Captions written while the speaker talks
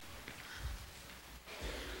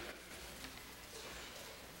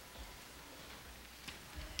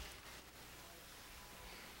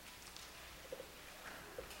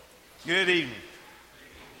Good evening.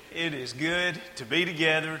 It is good to be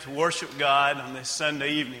together to worship God on this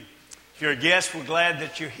Sunday evening. If you're a guest, we're glad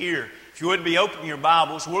that you're here. If you would be opening your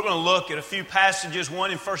Bibles, we're going to look at a few passages, one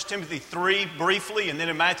in 1 Timothy 3 briefly, and then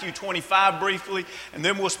in Matthew 25 briefly, and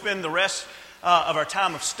then we'll spend the rest of our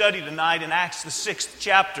time of study tonight in Acts the 6th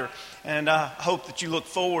chapter. And I hope that you look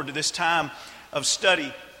forward to this time of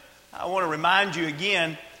study. I want to remind you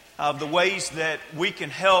again of the ways that we can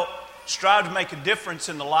help strive to make a difference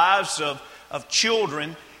in the lives of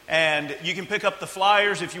children. And you can pick up the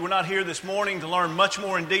flyers if you were not here this morning to learn much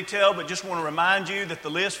more in detail, but just want to remind you that the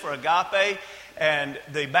list for Agape and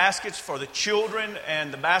the baskets for the children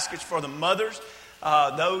and the baskets for the mothers,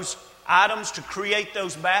 those items to create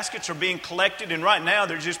those baskets are being collected, and right now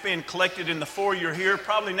they're just being collected in the foyer here.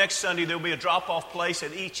 Probably next Sunday there'll be a drop-off place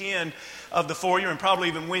at each end of the foyer, and probably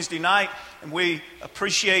even Wednesday night. And we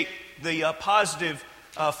appreciate the positive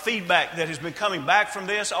feedback that has been coming back from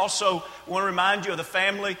this. Also, want to remind you of the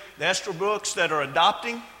family, the Estabrooks, that are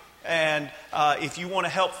adopting. And if you want to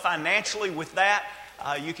help financially with that,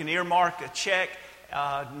 you can earmark a check,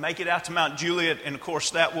 make it out to Mount Juliet, and of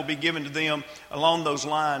course that will be given to them along those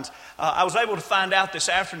lines. I was able to find out this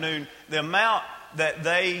afternoon the amount that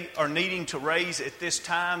they are needing to raise at this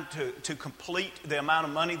time to complete the amount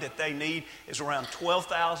of money that they need is around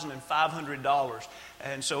 $12,500.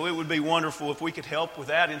 And so it would be wonderful if we could help with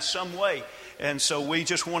that in some way. And so we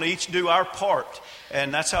just want to each do our part.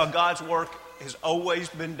 And that's how God's work has always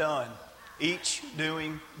been done, each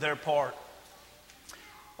doing their part.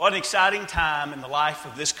 What an exciting time in the life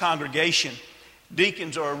of this congregation.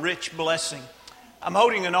 Deacons are a rich blessing. I'm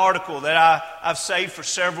holding an article that I've saved for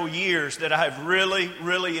several years that I have really,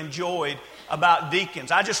 really enjoyed about deacons.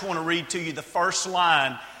 I just want to read to you the first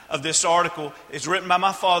line of this article. It's written by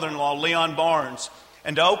my father-in-law, Leon Barnes.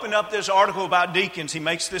 And to open up this article about deacons, he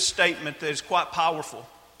makes this statement that is quite powerful.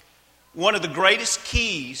 One of the greatest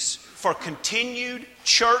keys for continued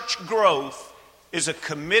church growth is a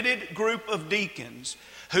committed group of deacons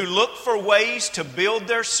who look for ways to build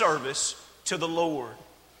their service to the Lord.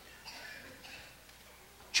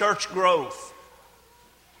 Church growth,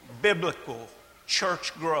 biblical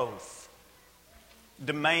church growth,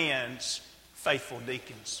 demands faithful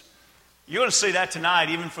deacons. You're going to see that tonight,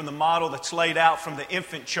 even from the model that's laid out from the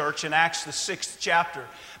infant church in Acts the 6th chapter.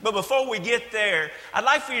 But before we get there, I'd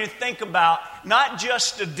like for you to think about not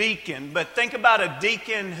just a deacon, but think about a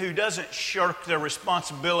deacon who doesn't shirk their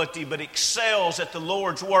responsibility, but excels at the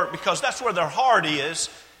Lord's work, because that's where their heart is,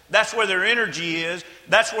 that's where their energy is,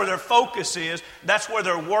 that's where their focus is, that's where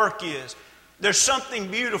their work is. There's something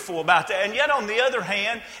beautiful about that. And yet on the other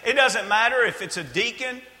hand, it doesn't matter if it's a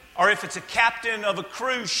deacon or if it's a captain of a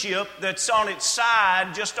cruise ship that's on its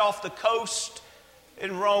side just off the coast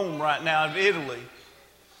in Rome right now, of Italy.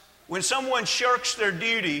 When someone shirks their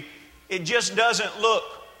duty, it just doesn't look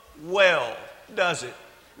well, does it?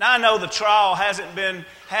 Now, I know the trial hasn't been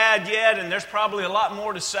had yet, and there's probably a lot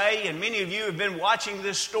more to say, and many of you have been watching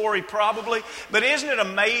this story probably, but isn't it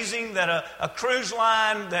amazing that a cruise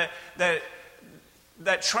line that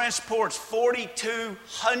transports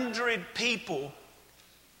 4,200 people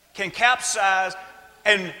can capsize,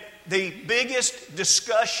 and the biggest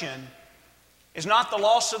discussion is not the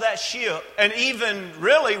loss of that ship, and even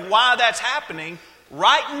really why that's happening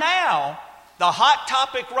right now. The hot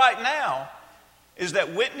topic right now is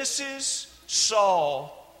that witnesses saw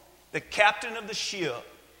the captain of the ship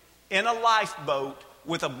in a lifeboat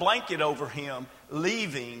with a blanket over him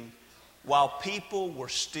leaving while people were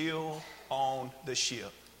still on the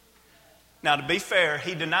ship. Now, to be fair,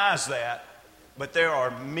 he denies that. But there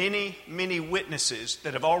are many, many witnesses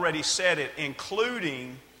that have already said it,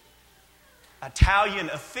 including Italian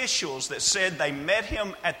officials that said they met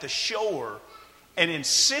him at the shore and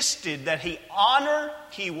insisted that he honor,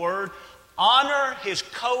 keyword, honor his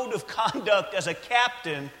code of conduct as a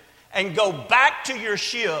captain and go back to your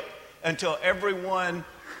ship until everyone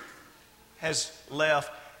has left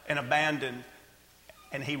and abandoned,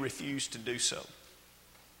 and he refused to do so.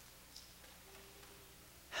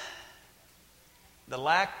 The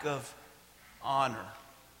lack of honor,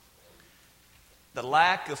 the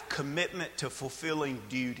lack of commitment to fulfilling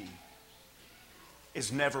duty is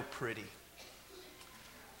never pretty.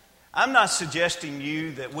 I'm not suggesting to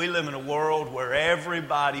you that we live in a world where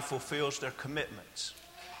everybody fulfills their commitments.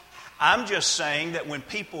 I'm just saying that when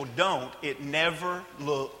people don't, it never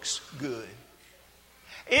looks good.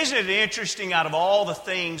 Isn't it interesting, out of all the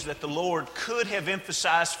things that the Lord could have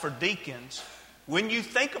emphasized for deacons, when you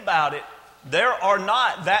think about it, there are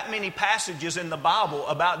not that many passages in the Bible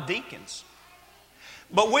about deacons.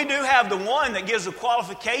 But we do have the one that gives the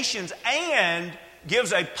qualifications and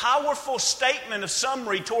gives a powerful statement of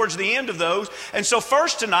summary towards the end of those. And so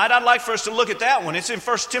first tonight, I'd like for us to look at that one. It's in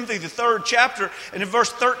 1 Timothy, the 3rd chapter, and in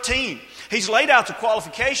verse 13. He's laid out the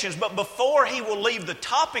qualifications, but before he will leave the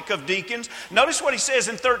topic of deacons, notice what he says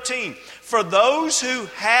in 13. For those who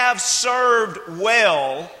have served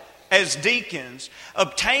well as deacons,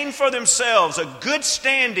 obtain for themselves a good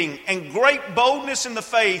standing and great boldness in the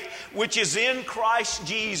faith which is in Christ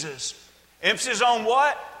Jesus. Emphasis on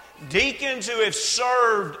what? Deacons who have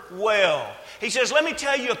served well. He says, let me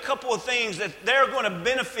tell you a couple of things that they're going to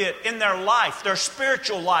benefit in their life, their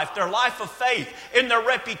spiritual life, their life of faith, in their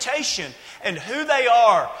reputation, and who they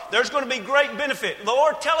are. There's going to be great benefit.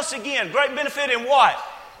 Lord, tell us again, great benefit in what?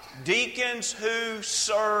 Deacons who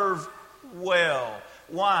serve well.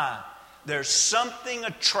 Why? There's something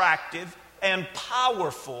attractive and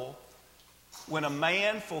powerful when a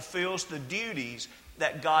man fulfills the duties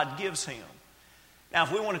that God gives him. Now,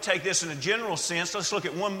 if we want to take this in a general sense, let's look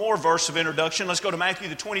at one more verse of introduction. Let's go to Matthew,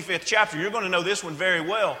 the 25th chapter. You're going to know this one very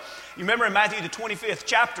well. You remember in Matthew, the 25th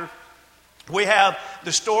chapter, we have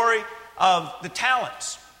the story of the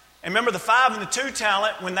talents. And remember the 5 and the 2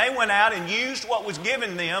 talent, when they went out and used what was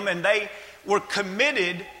given them and they were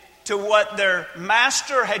committed to what their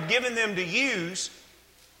master had given them to use,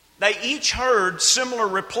 they each heard similar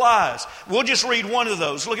replies. We'll just read one of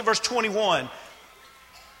those. Look at verse 21.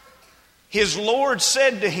 His Lord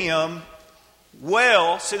said to him,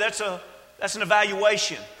 well, see that's an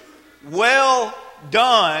evaluation. Well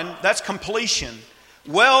done, that's completion.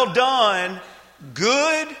 Well done,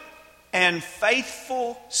 good and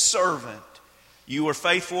faithful servant. You are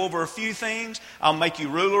faithful over a few things, I'll make you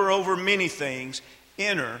ruler over many things.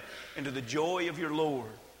 Enter into the joy of your Lord.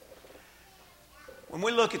 When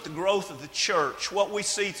we look at the growth of the church, what we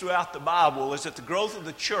see throughout the Bible is that the growth of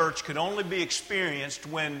the church could only be experienced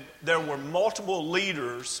when there were multiple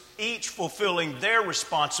leaders, each fulfilling their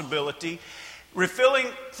responsibility,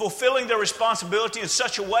 fulfilling their responsibility in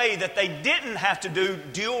such a way that they didn't have to do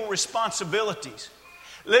dual responsibilities.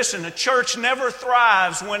 Listen, a church never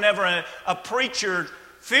thrives whenever a preacher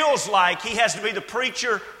feels like he has to be the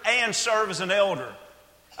preacher and serve as an elder.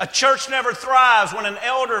 A church never thrives when an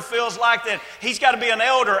elder feels like that he's got to be an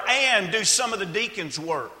elder and do some of the deacon's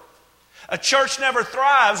work. A church never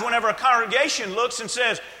thrives whenever a congregation looks and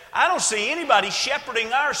says, I don't see anybody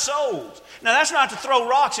shepherding our souls. Now that's not to throw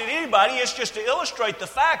rocks at anybody, it's just to illustrate the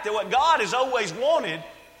fact that what God has always wanted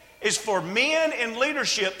is for men in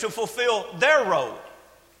leadership to fulfill their role.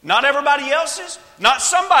 Not everybody else's, not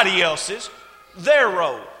somebody else's, their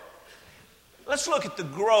role. Let's look at the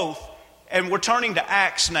growth. And we're turning to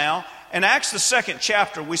Acts now. In Acts, the 2nd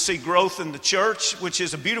chapter, we see growth in the church, which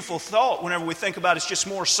is a beautiful thought whenever we think about it's just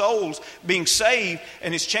more souls being saved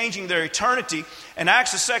and it's changing their eternity. In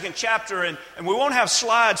Acts, the 2nd chapter, and we won't have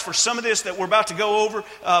slides for some of this that we're about to go over,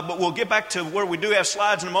 but we'll get back to where we do have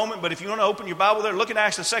slides in a moment. But if you want to open your Bible there, look at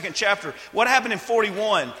Acts, the 2nd chapter. What happened in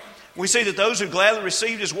 41? We see that those who gladly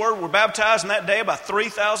received His word were baptized, and that day about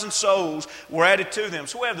 3,000 souls were added to them.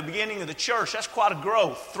 So we have the beginning of the church. That's quite a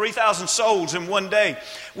growth. 3,000 souls in one day.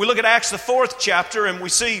 We look at Acts, the 4th chapter, and we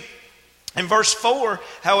see in verse 4,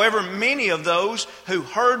 however, many of those who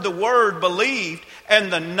heard the word believed, and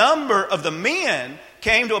the number of the men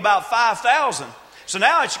came to about 5,000. So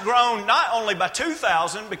now it's grown not only by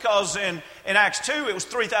 2,000, because in Acts 2 it was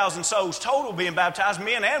 3,000 souls total being baptized,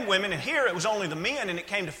 men and women, and here it was only the men and it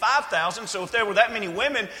came to 5,000. So if there were that many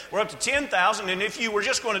women, we're up to 10,000. And if you were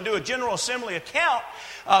just going to do a general assembly account,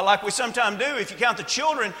 like we sometimes do, if you count the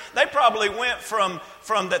children, they probably went from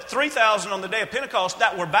that 3,000 on the day of Pentecost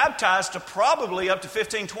that were baptized to probably up to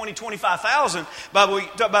 15, 20, 25,000 by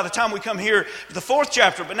the time we come here to the 4th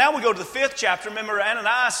chapter. But now we go to the 5th chapter. Remember,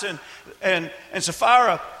 Ananias and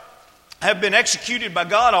Sapphira have been executed by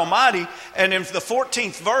God Almighty. And in the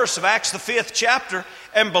 14th verse of Acts, the 5th chapter,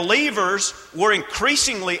 and believers were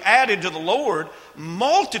increasingly added to the Lord,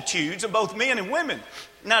 multitudes of both men and women.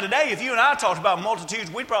 Now today, if you and I talked about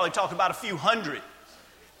multitudes, we'd probably talk about a few hundred.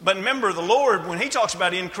 But remember, the Lord, when He talks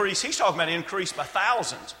about increase, He's talking about increase by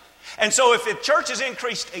thousands. And so if the church has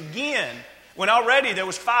increased again, when already there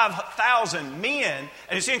was 5,000 men,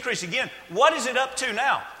 and it's increased again, what is it up to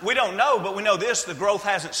now? We don't know, but we know this, the growth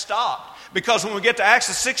hasn't stopped. Because when we get to Acts,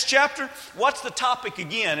 the 6th chapter, what's the topic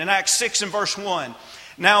again in Acts 6 and verse 1?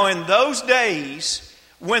 Now in those days,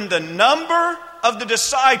 when the number of the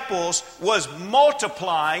disciples was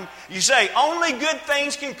multiplying, you say, only good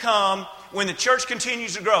things can come when the church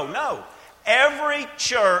continues to grow. No. Every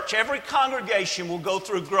church, every congregation will go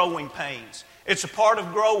through growing pains. It's a part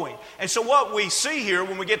of growing. And so what we see here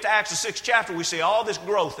when we get to Acts the 6th chapter, we see all this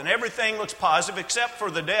growth and everything looks positive except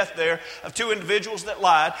for the death there of two individuals that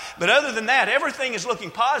lied. But other than that, everything is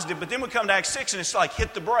looking positive. But then we come to Acts 6 and it's like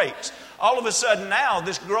hit the brakes. All of a sudden now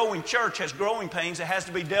this growing church has growing pains that has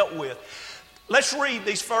to be dealt with. Let's read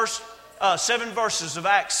these first 7 verses of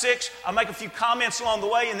Acts 6. I'll make a few comments along the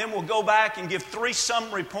way, and then we'll go back and give 3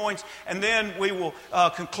 summary points, and then we will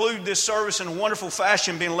conclude this service in a wonderful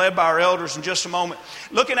fashion, being led by our elders in just a moment.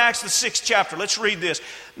 Look in Acts the 6th chapter. Let's read this.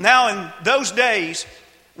 Now in those days,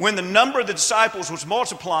 when the number of the disciples was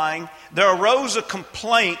multiplying, there arose a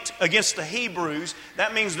complaint against the Hebrews.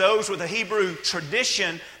 That means those with a Hebrew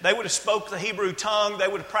tradition. They would have spoke the Hebrew tongue. They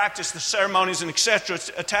would have practiced the ceremonies and etc.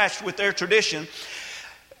 attached with their tradition.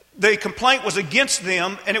 The complaint was against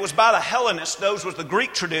them, and it was by the Hellenists, those was the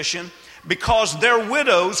Greek tradition, because their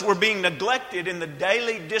widows were being neglected in the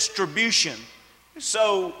daily distribution.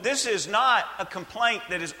 So this is not a complaint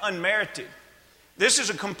that is unmerited. This is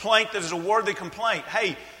a complaint that is a worthy complaint.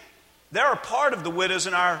 Hey, there are part of the widows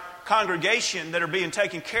in our congregation that are being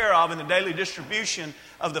taken care of in the daily distribution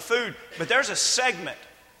of the food, but there's a segment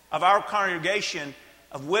of our congregation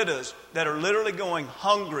of widows that are literally going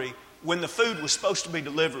hungry when the food was supposed to be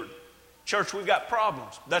delivered. Church, we've got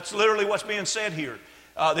problems. That's literally what's being said here.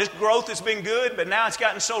 This growth has been good, but now it's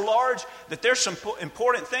gotten so large that there's some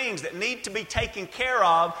important things that need to be taken care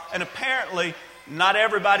of, and apparently not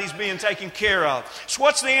everybody's being taken care of. So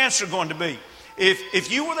what's the answer going to be?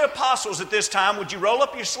 If you were the apostles at this time, would you roll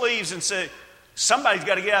up your sleeves and say, somebody's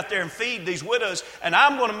got to get out there and feed these widows, and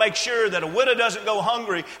I'm going to make sure that a widow doesn't go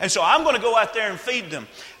hungry, and so I'm going to go out there and feed them.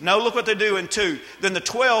 No, look what they do in 2. Then the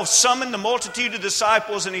 12 summoned the multitude of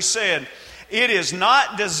disciples, and he said, it is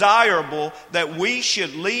not desirable that we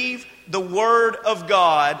should leave the word of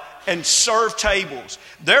God and serve tables.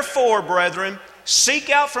 Therefore, brethren, seek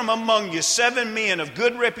out from among you 7 men of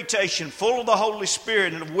good reputation, full of the Holy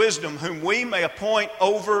Spirit and of wisdom, whom we may appoint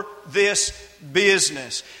over this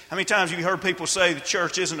business. How many times have you heard people say the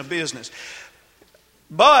church isn't a business?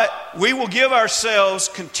 But we will give ourselves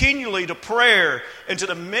continually to prayer and to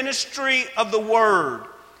the ministry of the word.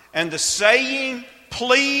 And the saying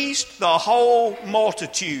pleased the whole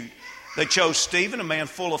multitude. They chose Stephen, a man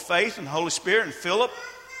full of faith and the Holy Spirit, and Philip,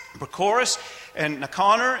 Prochorus, and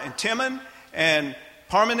Nicanor, and Timon, and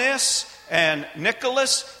Parmenas, and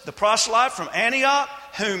Nicholas, the proselyte from Antioch,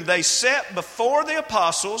 whom they set before the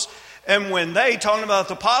apostles. And when they, talking about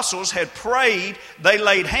the apostles, had prayed, they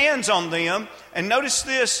laid hands on them. And notice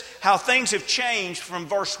this, how things have changed from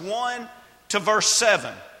verse 1 to verse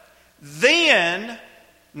 7. Then,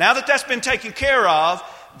 now that that's been taken care of,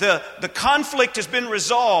 the conflict has been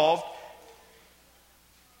resolved,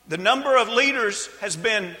 the number of leaders has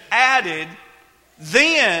been added,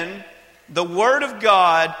 then the word of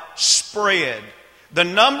God spread. The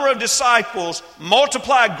number of disciples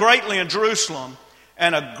multiplied greatly in Jerusalem,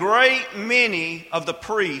 and a great many of the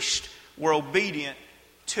priests were obedient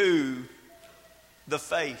to the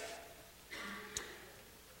faith.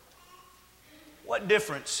 What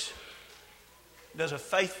difference does a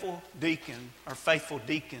faithful deacon or faithful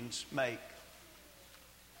deacons make?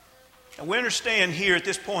 And we understand here at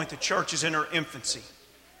this point the church is in her infancy.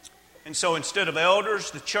 And so instead of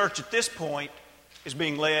elders, the church at this point is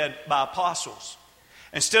being led by apostles.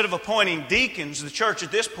 Instead of appointing deacons, the church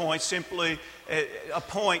at this point simply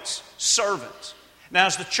appoints servants. Now,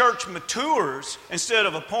 as the church matures, instead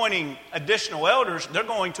of appointing additional elders, they're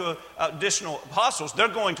going to additional apostles. They're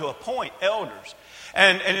going to appoint elders.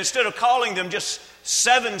 And instead of calling them just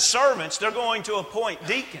 7 servants, they're going to appoint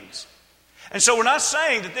deacons. And so we're not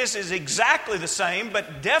saying that this is exactly the same,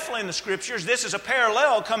 but definitely in the Scriptures, this is a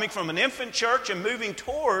parallel coming from an infant church and moving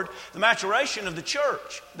toward the maturation of the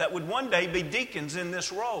church that would one day be deacons in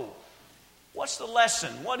this role. What's the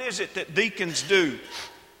lesson? What is it that deacons do?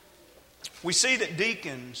 We see that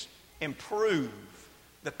deacons improve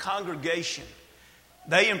the congregation.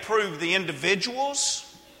 They improve the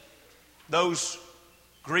individuals, those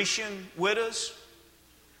Grecian widows.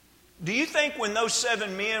 Do you think when those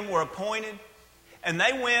 7 men were appointed and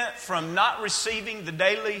they went from not receiving the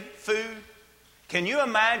daily food, can you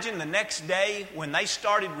imagine the next day when they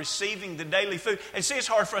started receiving the daily food? And see, it's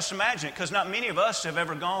hard for us to imagine it because not many of us have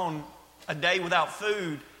ever gone a day without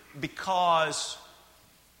food because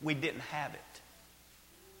we didn't have it.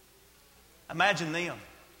 Imagine them.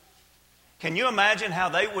 Can you imagine how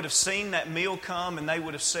they would have seen that meal come and they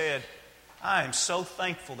would have said, I am so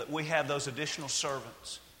thankful that we have those additional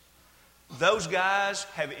servants. Those guys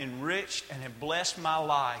have enriched and have blessed my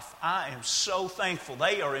life. I am so thankful.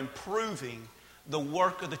 They are improving the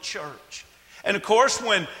work of the church. And of course,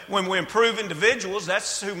 when we improve individuals,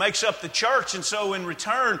 that's who makes up the church. And so in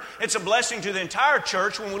return, it's a blessing to the entire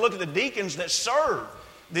church when we look at the deacons that serve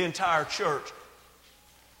the entire church.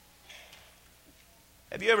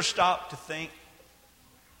 Have you ever stopped to think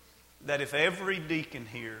that if every deacon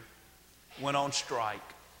here went on strike,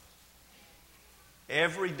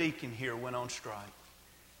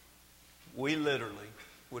 we literally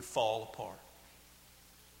would fall apart?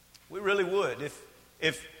 We really would.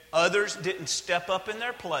 If others didn't step up in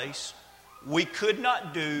their place, we could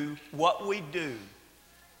not do what we do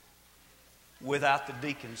without the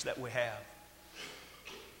deacons that we have.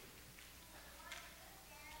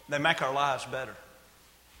 They make our lives better.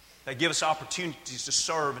 They give us opportunities to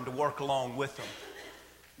serve and to work along with them.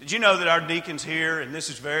 Did you know that our deacons here, and this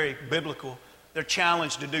is very biblical, they're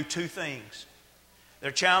challenged to do two things.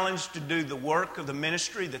 They're challenged to do the work of the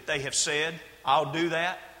ministry that they have said, I'll do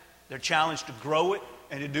that. They're challenged to grow it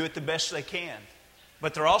and to do it the best they can.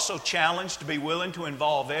 But they're also challenged to be willing to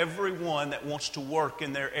involve everyone that wants to work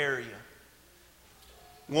in their area.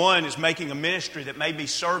 One is making a ministry that may be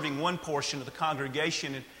serving one portion of the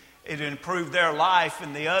congregation and it improves their life,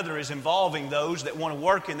 and the other is involving those that want to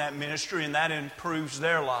work in that ministry, and that improves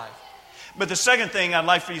their life. But the second thing I'd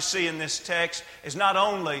like for you to see in this text is not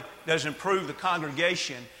only does it improve the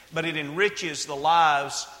congregation, but it enriches the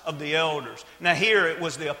lives of the elders. Now here it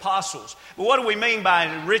was the apostles. But what do we mean by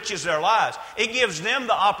it enriches their lives? It gives them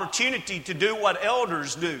the opportunity to do what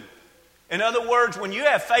elders do. In other words, when you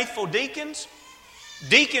have faithful deacons,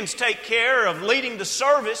 deacons take care of leading the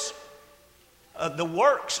service, the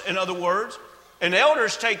works, in other words, and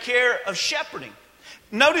elders take care of shepherding.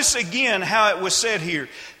 Notice again how it was said here.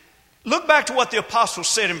 Look back to what the apostles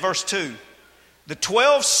said in verse 2. The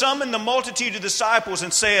 12 summoned the multitude of disciples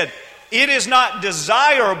and said, "It is not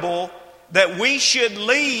desirable that we should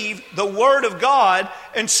leave the Word of God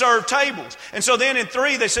and serve tables." And so then in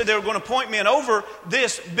 3 they said they were going to appoint men over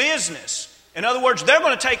this business. In other words, they're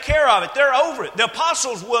going to take care of it. They're over it. The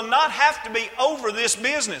apostles will not have to be over this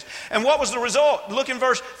business. And what was the result? Look in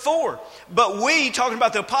verse 4. But we, talking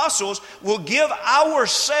about the apostles, will give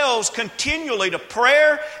ourselves continually to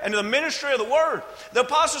prayer and to the ministry of the Word. The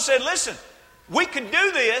apostles said, listen, we could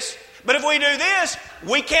do this, but if we do this,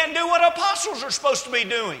 we can't do what apostles are supposed to be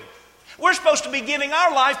doing. We're supposed to be giving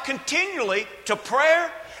our life continually to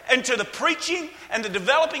prayer and to the preaching and the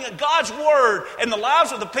developing of God's Word in the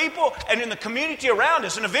lives of the people and in the community around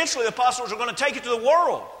us. And eventually the apostles are going to take it to the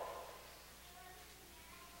world.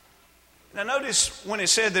 Now notice when it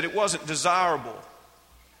said that it wasn't desirable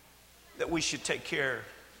that we should take care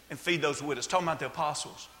and feed those widows. Talking about the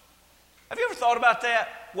apostles. Have you ever thought about that?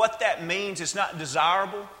 What that means? It's not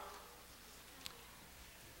desirable.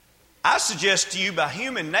 I suggest to you by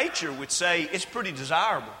human nature would say it's pretty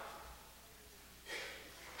desirable.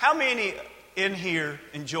 How many in here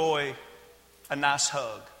enjoy a nice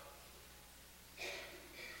hug?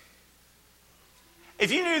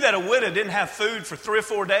 If you knew that a widow didn't have food for 3 or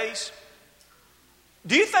 4 days,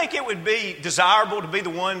 do you think it would be desirable to be the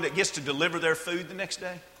one that gets to deliver their food the next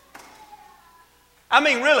day? I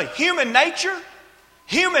mean, really, human nature,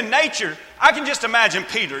 I can just imagine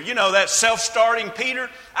Peter, you know, that self-starting Peter.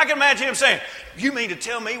 I can imagine him saying, you mean to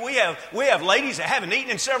tell me we have ladies that haven't eaten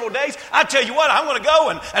in several days? I tell you what, I'm going to go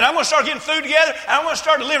and I'm going to start getting food together and I'm going to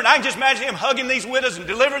start delivering. I can just imagine him hugging these widows and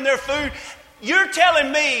delivering their food. You're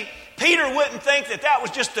telling me Peter wouldn't think that that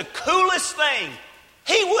was just the coolest thing.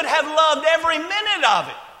 He would have loved every minute of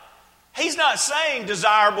it. He's not saying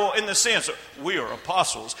desirable in the sense of we are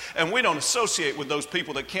apostles and we don't associate with those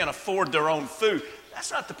people that can't afford their own food.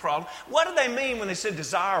 That's not the problem. What do they mean when they say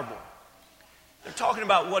desirable? They're talking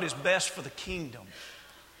about what is best for the kingdom.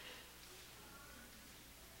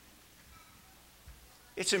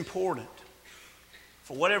 It's important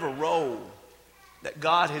for whatever role that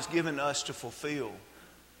God has given us to fulfill,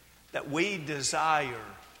 that we desire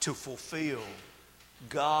to fulfill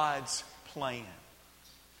God's plan.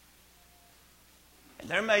 And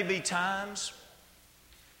there may be times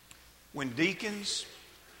when deacons,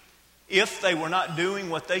 if they were not doing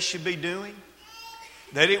what they should be doing,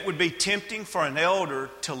 that it would be tempting for an elder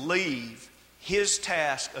to leave his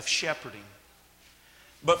task of shepherding.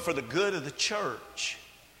 But for the good of the church,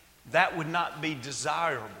 that would not be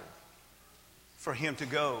desirable for him to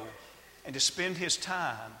go and to spend his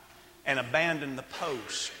time and abandon the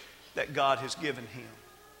post that God has given him.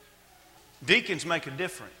 Deacons make a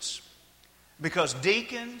difference because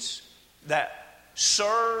deacons that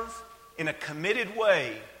serve in a committed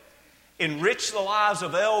way enrich the lives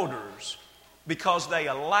of elders because they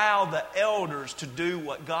allow the elders to do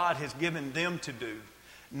what God has given them to do,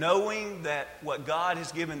 knowing that what God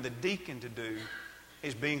has given the deacon to do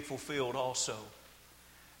is being fulfilled also.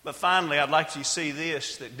 But finally, I'd like you to see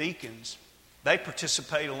this, that deacons, they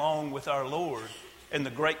participate along with our Lord in the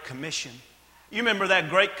Great Commission. You remember that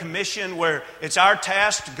Great Commission where it's our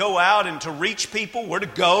task to go out and to reach people. We're to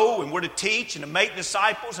go and we're to teach and to make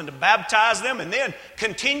disciples and to baptize them and then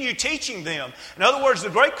continue teaching them. In other words, the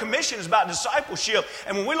Great Commission is about discipleship.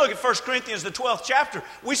 And when we look at 1 Corinthians, the 12th chapter,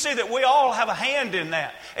 we see that we all have a hand in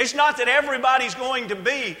that. It's not that everybody's going to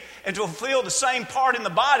be and to fulfill the same part in the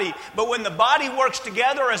body, but when the body works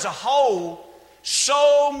together as a whole,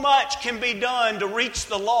 so much can be done to reach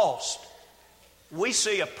the lost. We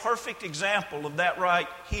see a perfect example of that right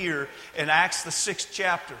here in Acts, the 6th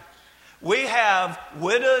chapter. We have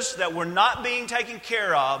widows that were not being taken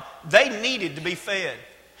care of. They needed to be fed.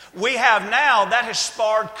 We have now, that has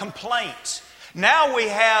sparred complaints. Now we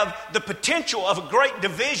have the potential of a great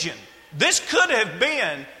division. This could have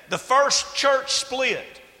been the first church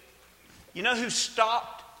split. You know who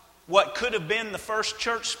stopped what could have been the first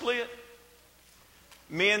church split?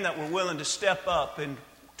 Men that were willing to step up and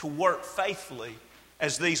to work faithfully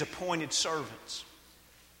as these appointed servants.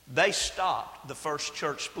 They stopped the first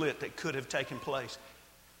church split that could have taken place.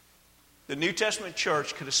 The New Testament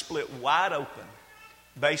church could have split wide open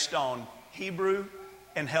based on Hebrew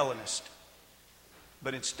and Hellenist.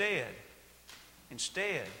 But instead,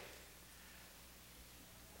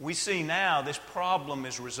 we see now this problem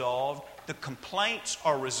is resolved. The complaints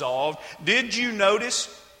are resolved. Did you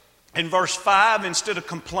notice in verse 5, instead of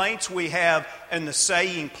complaints, we have, and the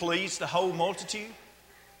saying pleased the whole multitude?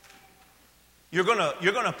 You're going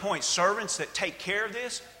to appoint servants that take care of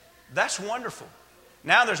this? That's wonderful.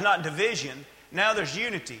 Now there's not division. Now there's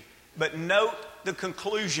unity. But note the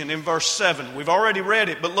conclusion in verse 7. We've already read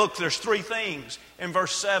it, but look, there's 3 things in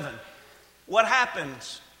verse 7. What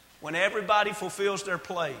happens when everybody fulfills their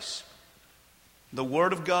place? The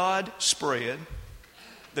word of God spread.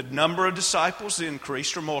 The number of disciples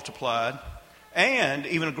increased or multiplied. And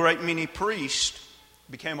even a great many priests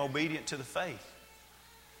became obedient to the faith.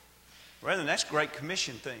 Brethren, that's Great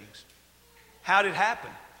Commission things. How did it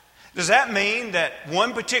happen? Does that mean that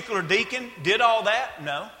one particular deacon did all that?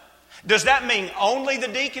 No. Does that mean only the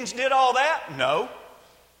deacons did all that? No.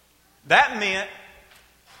 That meant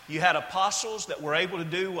you had apostles that were able to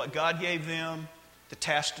do what God gave them the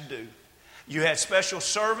task to do. You had special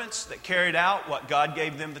servants that carried out what God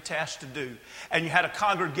gave them the task to do. And you had a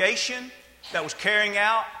congregation that was carrying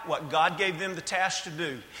out what God gave them the task to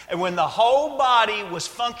do. And when the whole body was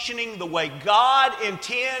functioning the way God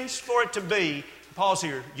intends for it to be, pause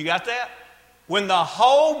here, you got that? When the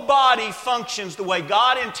whole body functions the way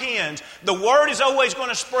God intends, the word is always going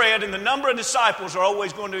to spread and the number of disciples are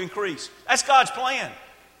always going to increase. That's God's plan.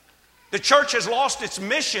 The church has lost its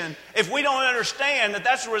mission if we don't understand that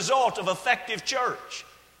that's a result of effective church.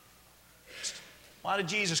 Why did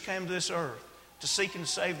Jesus come to this earth? To seek and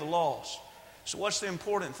to save the lost. So what's the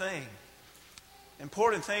important thing? The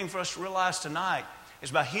important thing for us to realize tonight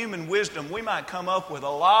is by human wisdom, we might come up with a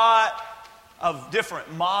lot of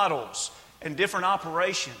different models and different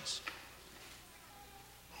operations.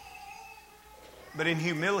 But in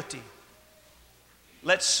humility,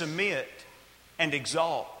 let's submit and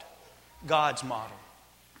exalt God's model.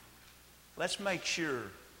 Let's make sure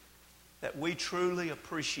that we truly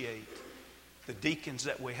appreciate the deacons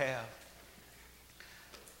that we have.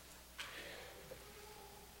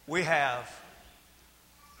 We have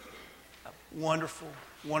a wonderful,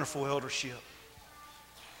 wonderful eldership.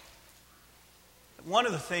 One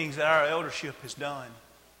of the things that our eldership has done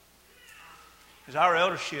is our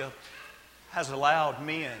eldership has allowed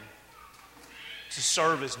men to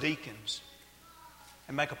serve as deacons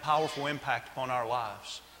and make a powerful impact upon our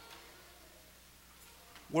lives.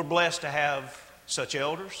 We're blessed to have such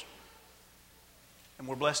elders, and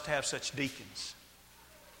we're blessed to have such deacons,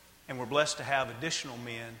 and we're blessed to have additional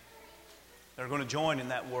men that are going to join in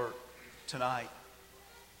that work tonight.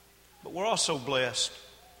 But we're also blessed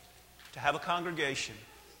to have a congregation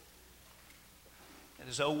that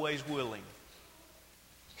is always willing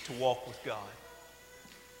to walk with God.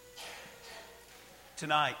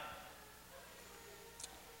 Tonight,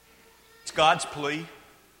 it's God's plea, and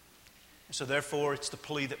so therefore it's the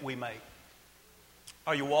plea that we make.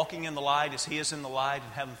 Are you walking in the light as He is in the light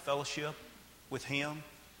and having fellowship with Him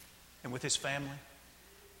and with His family?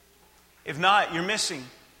 If not, you're missing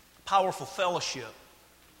powerful fellowship.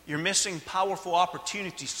 You're missing powerful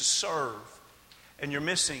opportunities to serve. And you're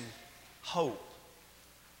missing hope.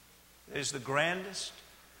 It is the grandest,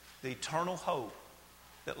 the eternal hope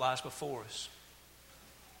that lies before us.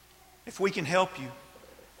 If we can help you,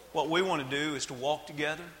 what we want to do is to walk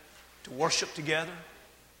together, to worship together,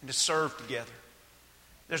 and to serve together.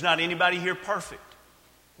 There's not anybody here perfect.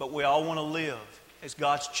 but we all want to live as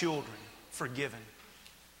God's children, forgiven.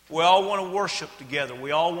 We all want to worship together. We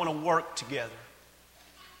all want to work together.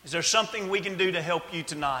 Is there something we can do to help you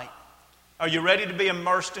tonight? Are you ready to be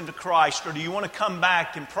immersed into Christ, or do you want to come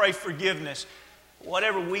back and pray forgiveness?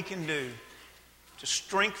 Whatever we can do to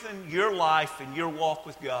strengthen your life and your walk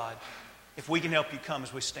with God, if we can help you, come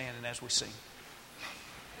as we stand and as we sing.